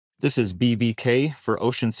This is BVK for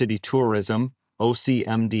Ocean City Tourism,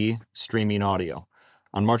 OCMD Streaming Audio.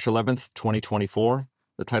 On March 11th, 2024,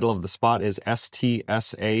 the title of the spot is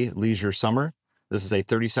STSA Leisure Summer. This is a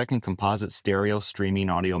 30-second composite stereo streaming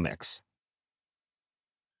audio mix.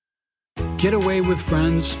 Get away with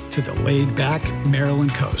friends to the laid-back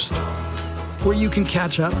Maryland coast, where you can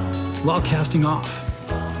catch up while casting off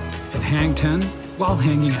and hang 10 while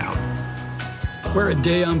hanging out, where a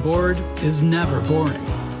day on board is never boring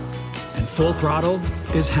and full throttle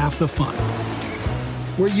is half the fun,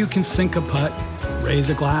 where you can sink a putt,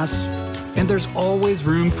 raise a glass, and there's always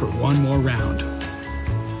room for one more round.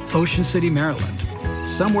 Ocean City, Maryland,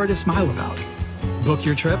 somewhere to smile about. Book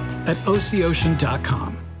your trip at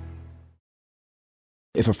OCOcean.com.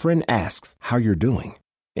 If a friend asks how you're doing,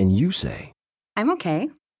 and you say, I'm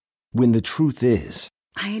okay. When the truth is,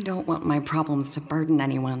 I don't want my problems to burden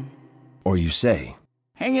anyone. Or you say,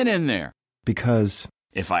 hang it in there. Because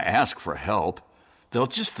if I ask for help, they'll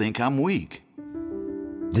just think I'm weak.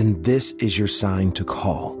 Then this is your sign to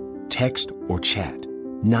call, text, or chat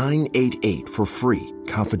 988 for free,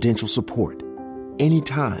 confidential support.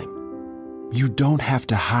 Anytime. You don't have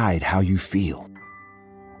to hide how you feel.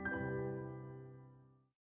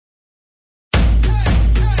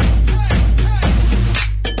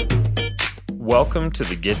 Welcome to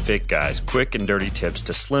the Get Fit Guys, quick and dirty tips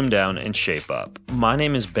to slim down and shape up. My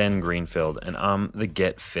name is Ben Greenfield, and I'm the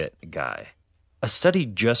Get Fit Guy. A study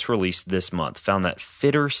just released this month found that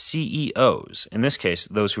fitter CEOs, in this case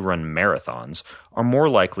those who run marathons, are more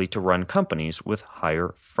likely to run companies with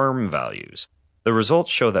higher firm values. The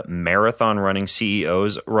results show that marathon running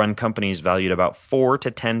CEOs run companies valued about 4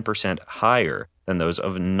 to 10% higher than those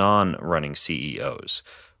of non-running CEOs.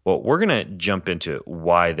 Well, we're going to jump into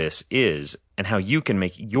why this is and how you can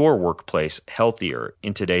make your workplace healthier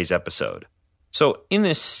in today's episode. So in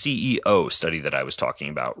this CEO study that I was talking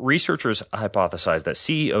about, researchers hypothesized that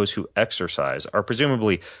CEOs who exercise are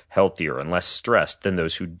presumably healthier and less stressed than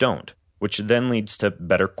those who don't, which then leads to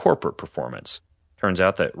better corporate performance. Turns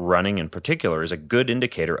out that running in particular is a good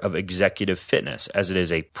indicator of executive fitness, as it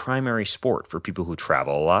is a primary sport for people who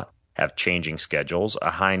travel a lot, have changing schedules,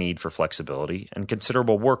 a high need for flexibility, and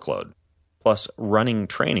considerable workload. Plus, running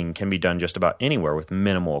training can be done just about anywhere with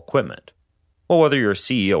minimal equipment. Well, whether you're a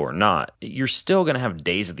CEO or not, you're still going to have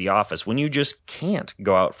days at the office when you just can't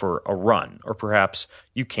go out for a run, or perhaps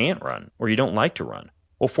you can't run, or you don't like to run.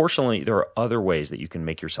 Well, fortunately, there are other ways that you can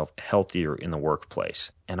make yourself healthier in the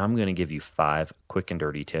workplace, and I'm going to give you 5 quick and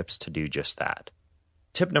dirty tips to do just that.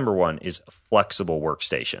 Tip number 1 is flexible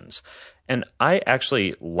workstations. And I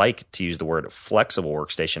actually like to use the word flexible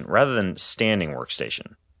workstation rather than standing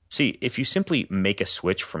workstation. See, if you simply make a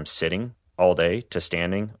switch from sitting all day to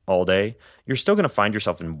standing all day, you're still going to find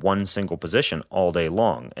yourself in one single position all day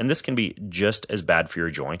long. And this can be just as bad for your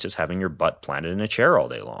joints as having your butt planted in a chair all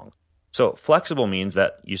day long. So flexible means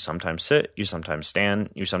that you sometimes sit, you sometimes stand,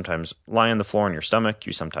 you sometimes lie on the floor on your stomach,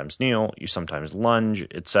 you sometimes kneel, you sometimes lunge,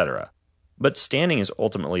 etc. But standing is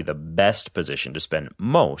ultimately the best position to spend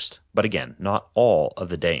most, but again, not all of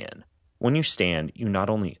the day in. When you stand, you not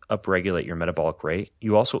only upregulate your metabolic rate,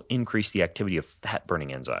 you also increase the activity of fat-burning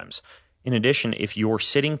enzymes. In addition, if you're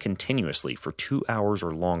sitting continuously for 2 hours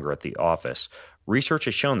or longer at the office, research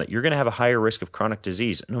has shown that you're going to have a higher risk of chronic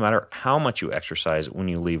disease no matter how much you exercise when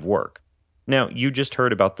you leave work. Now, you just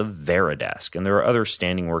heard about the Varidesk, and there are other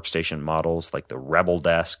standing workstation models like the Rebel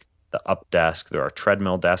Desk, the Up Desk, there are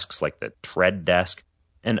treadmill desks like the Tread Desk,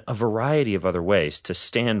 and a variety of other ways to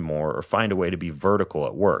stand more or find a way to be vertical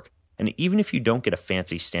at work. And even if you don't get a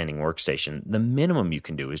fancy standing workstation, the minimum you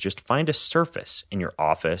can do is just find a surface in your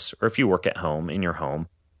office, or if you work at home, in your home,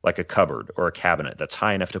 like a cupboard or a cabinet that's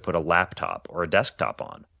high enough to put a laptop or a desktop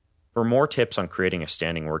on. For more tips on creating a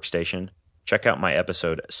standing workstation, check out my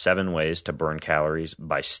episode 7 Ways to Burn Calories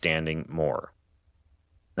by Standing More.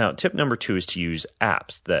 Now, tip number 2 is to use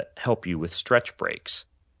apps that help you with stretch breaks.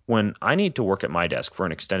 When I need to work at my desk for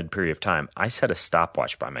an extended period of time, I set a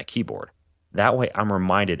stopwatch by my keyboard. That way, I'm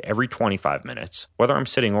reminded every 25 minutes, whether I'm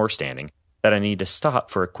sitting or standing, that I need to stop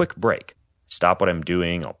for a quick break. Stop what I'm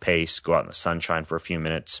doing, I'll pace, go out in the sunshine for a few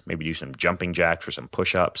minutes, maybe do some jumping jacks or some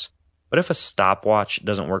push-ups. But if a stopwatch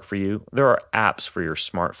doesn't work for you, there are apps for your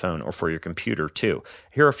smartphone or for your computer too.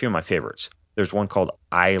 Here are a few of my favorites. There's one called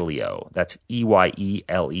Eyeleo. That's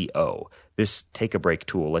Eyeleo. This take-a-break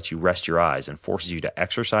tool lets you rest your eyes and forces you to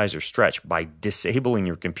exercise or stretch by disabling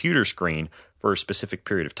your computer screen for a specific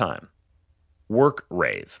period of time.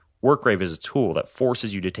 WorkRave. WorkRave is a tool that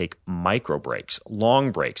forces you to take micro breaks,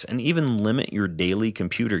 long breaks, and even limit your daily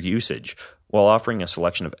computer usage while offering a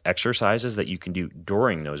selection of exercises that you can do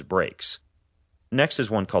during those breaks. Next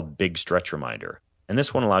is one called Big Stretch Reminder. and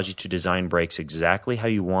this one allows you to design brakes exactly how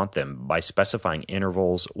you want them by specifying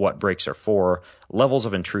intervals, what brakes are for, levels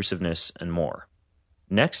of intrusiveness, and more.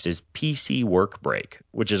 Next is PC Work Brake,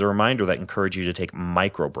 which is a reminder that encourages you to take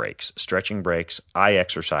micro breaks, stretching breaks, eye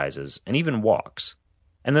exercises, and even walks.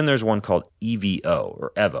 And then there's one called EVO,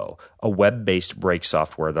 or EVO, a web-based brake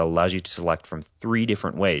software that allows you to select from 3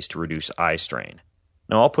 different ways to reduce eye strain.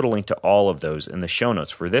 Now, I'll put a link to all of those in the show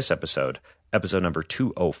notes for this episode number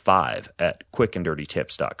 205 at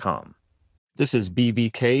quickanddirtytips.com. This is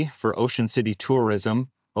BVK for Ocean City Tourism,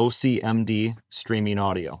 OCMD streaming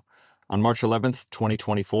audio. On March 11th,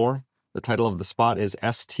 2024, the title of the spot is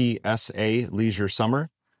STSA Leisure Summer.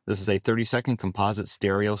 This is a 30-second composite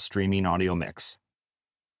stereo streaming audio mix.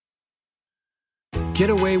 Get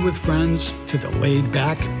away with friends to the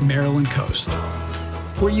laid-back Maryland coast,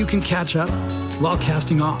 where you can catch up while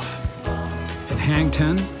casting off, and hang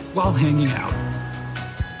 10 while hanging out,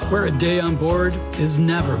 where a day on board is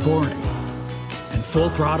never boring, and full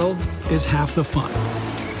throttle is half the fun,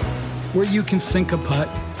 where you can sink a putt,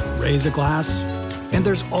 raise a glass, and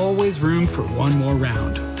there's always room for one more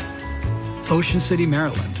round. Ocean City,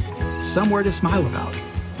 Maryland, somewhere to smile about.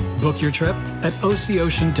 Book your trip at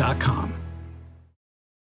OCOcean.com.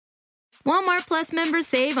 Walmart Plus members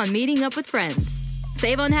save on meeting up with friends.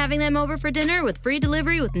 Save on having them over for dinner with free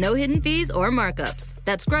delivery with no hidden fees or markups.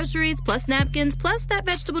 That's groceries, plus napkins, plus that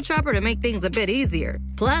vegetable chopper to make things a bit easier.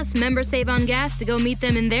 Plus, members save on gas to go meet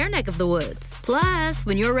them in their neck of the woods. Plus,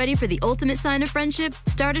 when you're ready for the ultimate sign of friendship,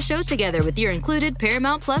 start a show together with your included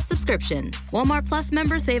Paramount Plus subscription. Walmart Plus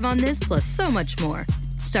members save on this plus so much more.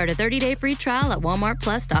 Start a 30-day free trial at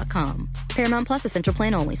walmartplus.com. Paramount Plus Essential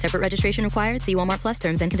Plan only. Separate registration required. See Walmart Plus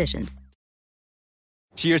terms and conditions.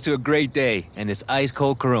 Cheers to a great day and this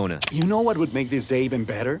ice-cold Corona. You know what would make this day even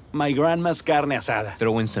better? My grandma's carne asada.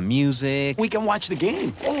 Throw in some music. We can watch the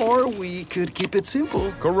game. Or we could keep it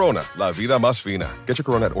simple. Corona, la vida más fina. Get your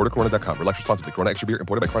Corona at ordercorona.com. Relax responsibly. Corona Extra Beer,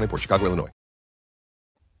 imported by Crown Imports, Chicago, Illinois.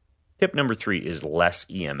 Tip number 3 is less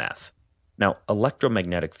EMF. Now,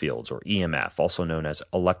 electromagnetic fields, or EMF, also known as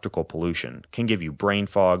electrical pollution, can give you brain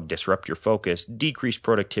fog, disrupt your focus, decrease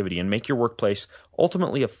productivity, and make your workplace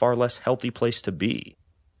ultimately a far less healthy place to be.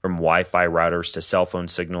 From Wi-Fi routers to cell phone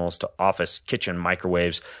signals to office kitchen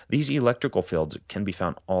microwaves, these electrical fields can be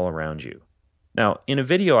found all around you. Now, in a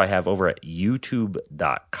video I have over at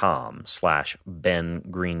youtube.com/Ben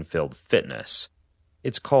Greenfield Fitness,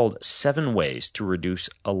 it's called 7 Ways to Reduce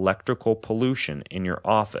Electrical Pollution in Your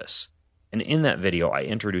Office. And in that video, I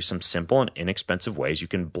introduce some simple and inexpensive ways you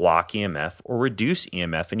can block EMF or reduce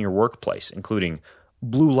EMF in your workplace, including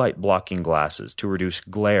blue light blocking glasses to reduce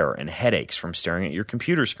glare and headaches from staring at your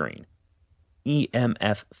computer screen,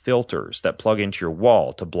 EMF filters that plug into your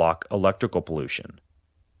wall to block electrical pollution,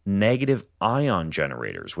 negative ion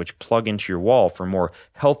generators which plug into your wall for more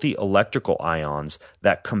healthy electrical ions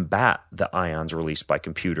that combat the ions released by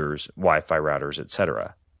computers, Wi-Fi routers,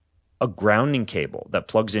 etc., a grounding cable that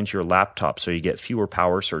plugs into your laptop so you get fewer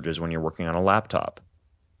power surges when you're working on a laptop,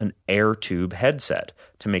 an air tube headset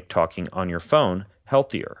to make talking on your phone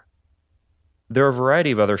healthier. There are a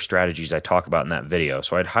variety of other strategies I talk about in that video,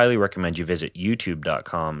 so I'd highly recommend you visit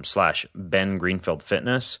youtube.com/Ben Greenfield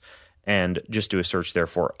Fitness and just do a search there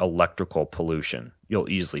for electrical pollution. You'll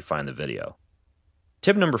easily find the video.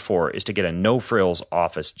 Tip number 4 is to get a no-frills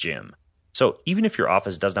office gym. So even if your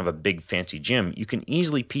office doesn't have a big fancy gym, you can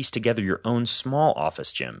easily piece together your own small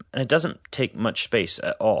office gym, and it doesn't take much space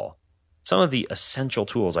at all. Some of the essential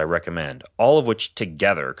tools I recommend, all of which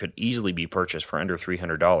together could easily be purchased for under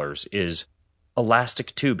 $300, is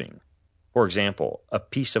elastic tubing. For example, a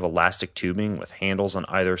piece of elastic tubing with handles on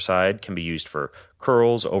either side can be used for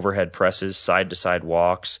curls, overhead presses, side-to-side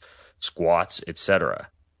walks, squats,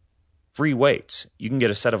 etc. Free weights. You can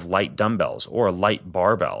get a set of light dumbbells or a light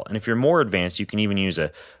barbell, and if you're more advanced, you can even use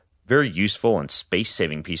a very useful and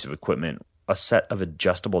space-saving piece of equipment, a set of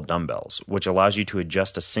adjustable dumbbells, which allows you to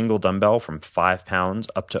adjust a single dumbbell from 5 pounds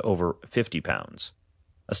up to over 50 pounds.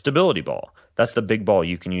 A stability ball. That's the big ball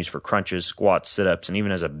you can use for crunches, squats, sit-ups, and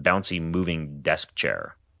even as a bouncy moving desk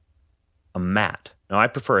chair. A mat. Now, I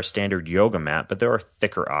prefer a standard yoga mat, but there are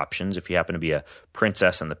thicker options if you happen to be a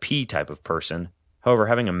princess and the pea type of person. However,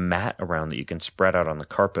 having a mat around that you can spread out on the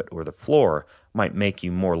carpet or the floor might make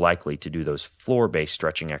you more likely to do those floor-based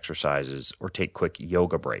stretching exercises or take quick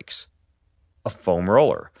yoga breaks. A foam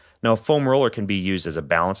roller. Now, a foam roller can be used as a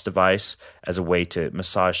balance device, as a way to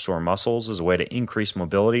massage sore muscles, as a way to increase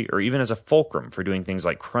mobility, or even as a fulcrum for doing things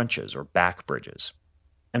like crunches or back bridges.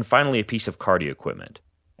 And finally, a piece of cardio equipment.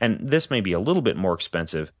 And this may be a little bit more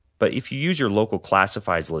expensive, But if you use your local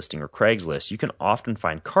classifieds listing or Craigslist, you can often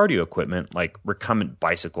find cardio equipment like recumbent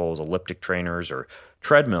bicycles, elliptic trainers, or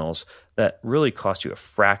treadmills that really cost you a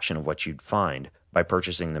fraction of what you'd find by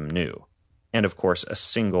purchasing them new. And of course, a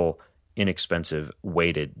single, inexpensive,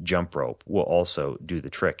 weighted jump rope will also do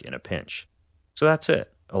the trick in a pinch. So that's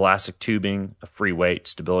it. Elastic tubing, a free weight,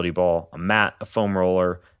 stability ball, a mat, a foam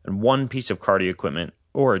roller, and one piece of cardio equipment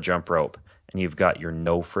or a jump rope, and you've got your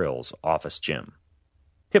no-frills office gym.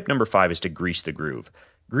 Tip number 5 is to grease the groove.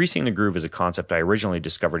 Greasing the groove is a concept I originally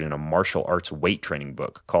discovered in a martial arts weight training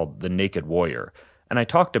book called The Naked Warrior, and I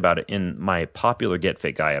talked about it in my popular Get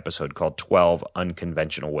Fit Guy episode called 12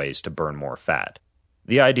 Unconventional Ways to Burn More Fat.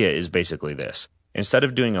 The idea is basically this. Instead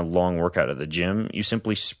of doing a long workout at the gym, you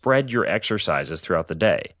simply spread your exercises throughout the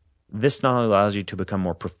day. This not only allows you to become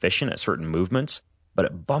more proficient at certain movements, but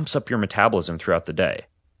it bumps up your metabolism throughout the day.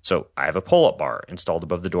 So I have a pull-up bar installed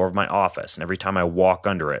above the door of my office, and every time I walk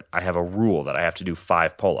under it, I have a rule that I have to do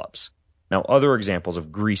 5 pull-ups. Now, other examples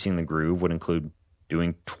of greasing the groove would include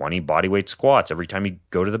doing 20 bodyweight squats every time you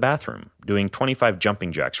go to the bathroom, doing 25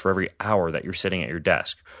 jumping jacks for every hour that you're sitting at your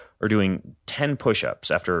desk, or doing 10 push-ups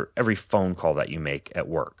after every phone call that you make at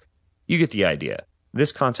work. You get the idea.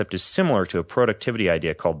 This concept is similar to a productivity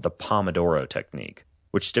idea called the Pomodoro technique,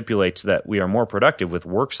 which stipulates that we are more productive with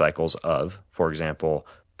work cycles of, for example,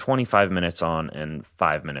 25 minutes on and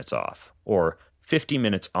 5 minutes off, or 50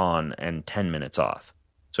 minutes on and 10 minutes off.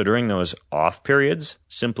 So during those off periods,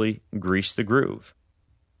 simply grease the groove.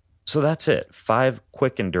 So that's it. 5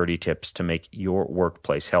 quick and dirty tips to make your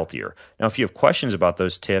workplace healthier. Now, if you have questions about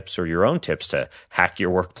those tips or your own tips to hack your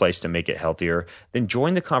workplace to make it healthier, then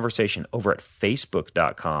join the conversation over at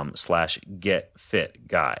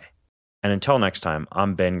facebook.com/getfitguy. And until next time,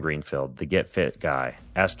 I'm Ben Greenfield, the Get Fit Guy,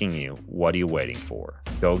 asking you, what are you waiting for?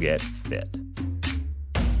 Go get fit.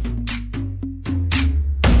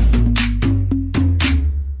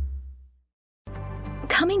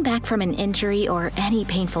 Coming back from an injury or any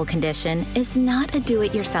painful condition is not a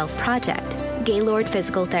do-it-yourself project. Gaylord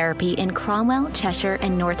Physical Therapy in Cromwell, Cheshire,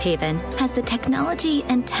 and North Haven has the technology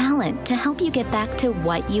and talent to help you get back to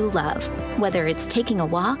what you love. Whether it's taking a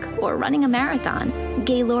walk or running a marathon,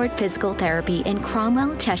 Gaylord Physical Therapy in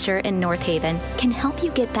Cromwell, Cheshire, and North Haven can help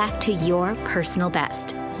you get back to your personal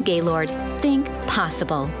best. Gaylord, think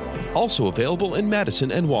possible. Also available in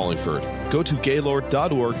Madison and Wallingford. Go to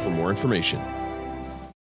gaylord.org for more information.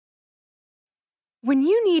 When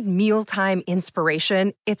you need mealtime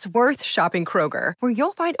inspiration, it's worth shopping Kroger, where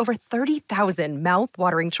you'll find over 30,000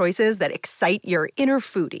 mouth-watering choices that excite your inner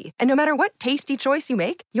foodie. And no matter what tasty choice you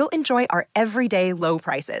make, you'll enjoy our everyday low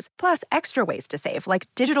prices, plus extra ways to save, like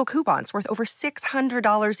digital coupons worth over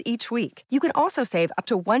 $600 each week. You can also save up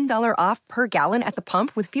to $1 off per gallon at the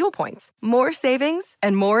pump with fuel points. More savings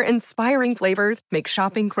and more inspiring flavors make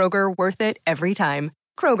shopping Kroger worth it every time.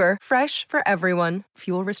 Kroger, fresh for everyone.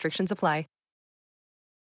 Fuel restrictions apply.